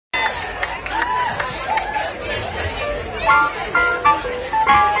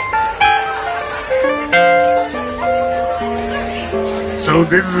So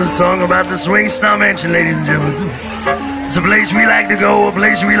this is a song about the Swingstar Mansion, ladies and gentlemen. It's a place we like to go, a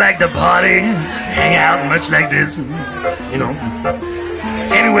place we like to party, hang out, much like this, you know.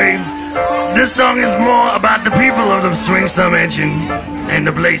 Anyway, this song is more about the people of the Swingstar Mansion and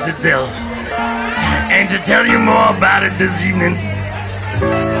the place itself. And to tell you more about it this evening,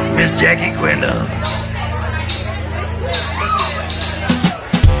 Miss Jackie Gwenda.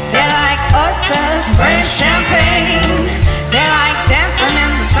 They like oysters, French champagne. They like dancing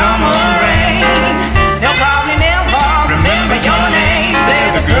in the summer rain. They'll probably never remember your name.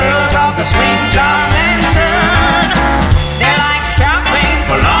 They're the girls of the Swingstar Mansion. They like shopping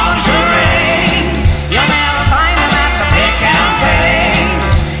for lingerie. You'll never find them at the pick and pay.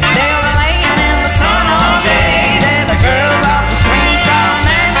 They'll be laying in the sun all day. They're the girls of the Swingstar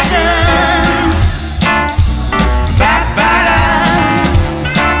Mansion. Ba-ba-da.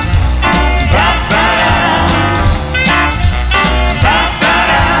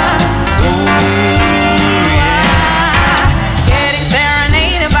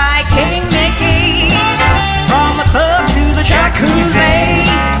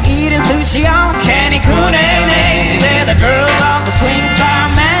 Eating sushi on Candy Kunene. They're the girls of the Swingstar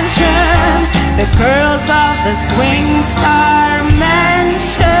Mansion. The girls of the Swingstar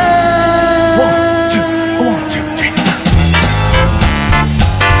Mansion. 1, 2, 1, 2, 3.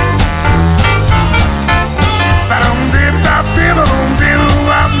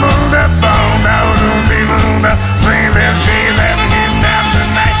 Swing that shit, let me get down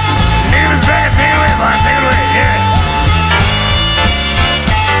tonight. Name is back, take it away, boy, take it away, yeah.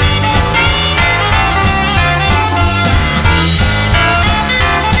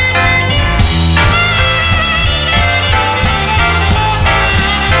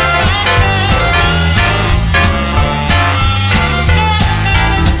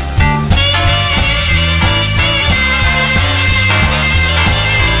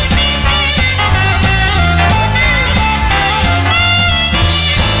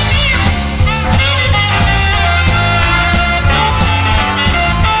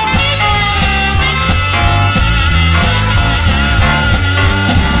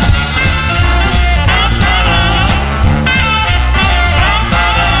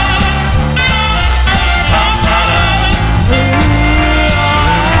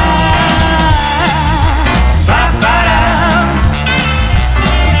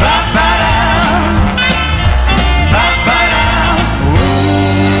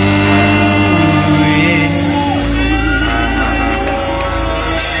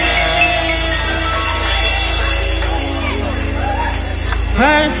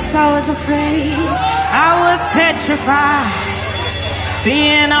 First I was afraid, I was petrified,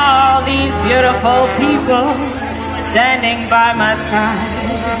 seeing all these beautiful people standing by my side.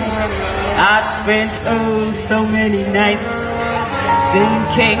 I spent so many nights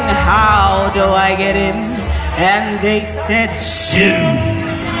thinking, how do I get in? And they said, sin.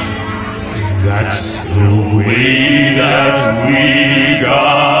 That's the way that we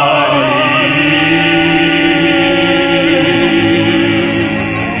got in.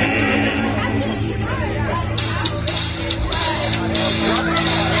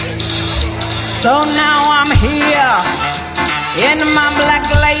 So now I'm here in my black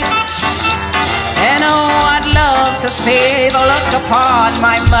lace, and oh, I'd love to see the look upon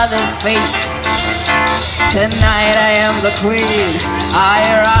my mother's face. Tonight I am the queen, I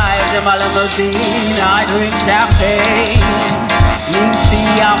arrived in my limousine, I drink champagne. You see,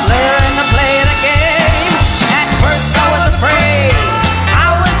 I've learned to play the game. At first I was afraid,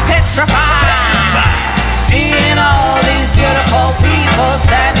 I was petrified, seeing all these beautiful people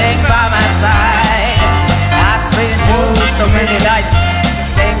standing by my side. I spent so many nights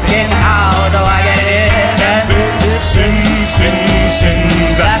thinking, how do I get in? And sin, sin, sin,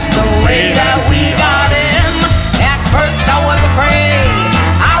 that's the way that we got in. At first I was afraid,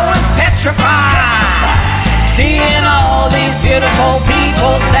 I was petrified, seeing all these beautiful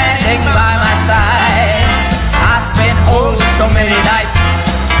people standing by my side. I spent so many nights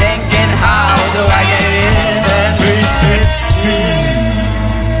thinking, how do I get in? And they said sin.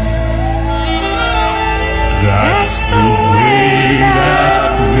 That's the way that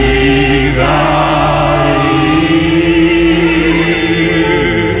we got in.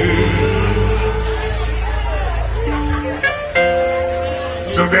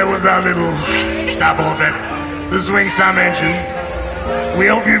 So there was our little stop off at the Swingstar Mansion. We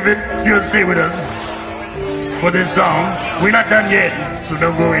hope you'll stay with us for this song. We're not done yet, so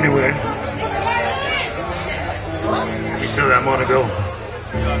don't go anywhere. We still got more to go.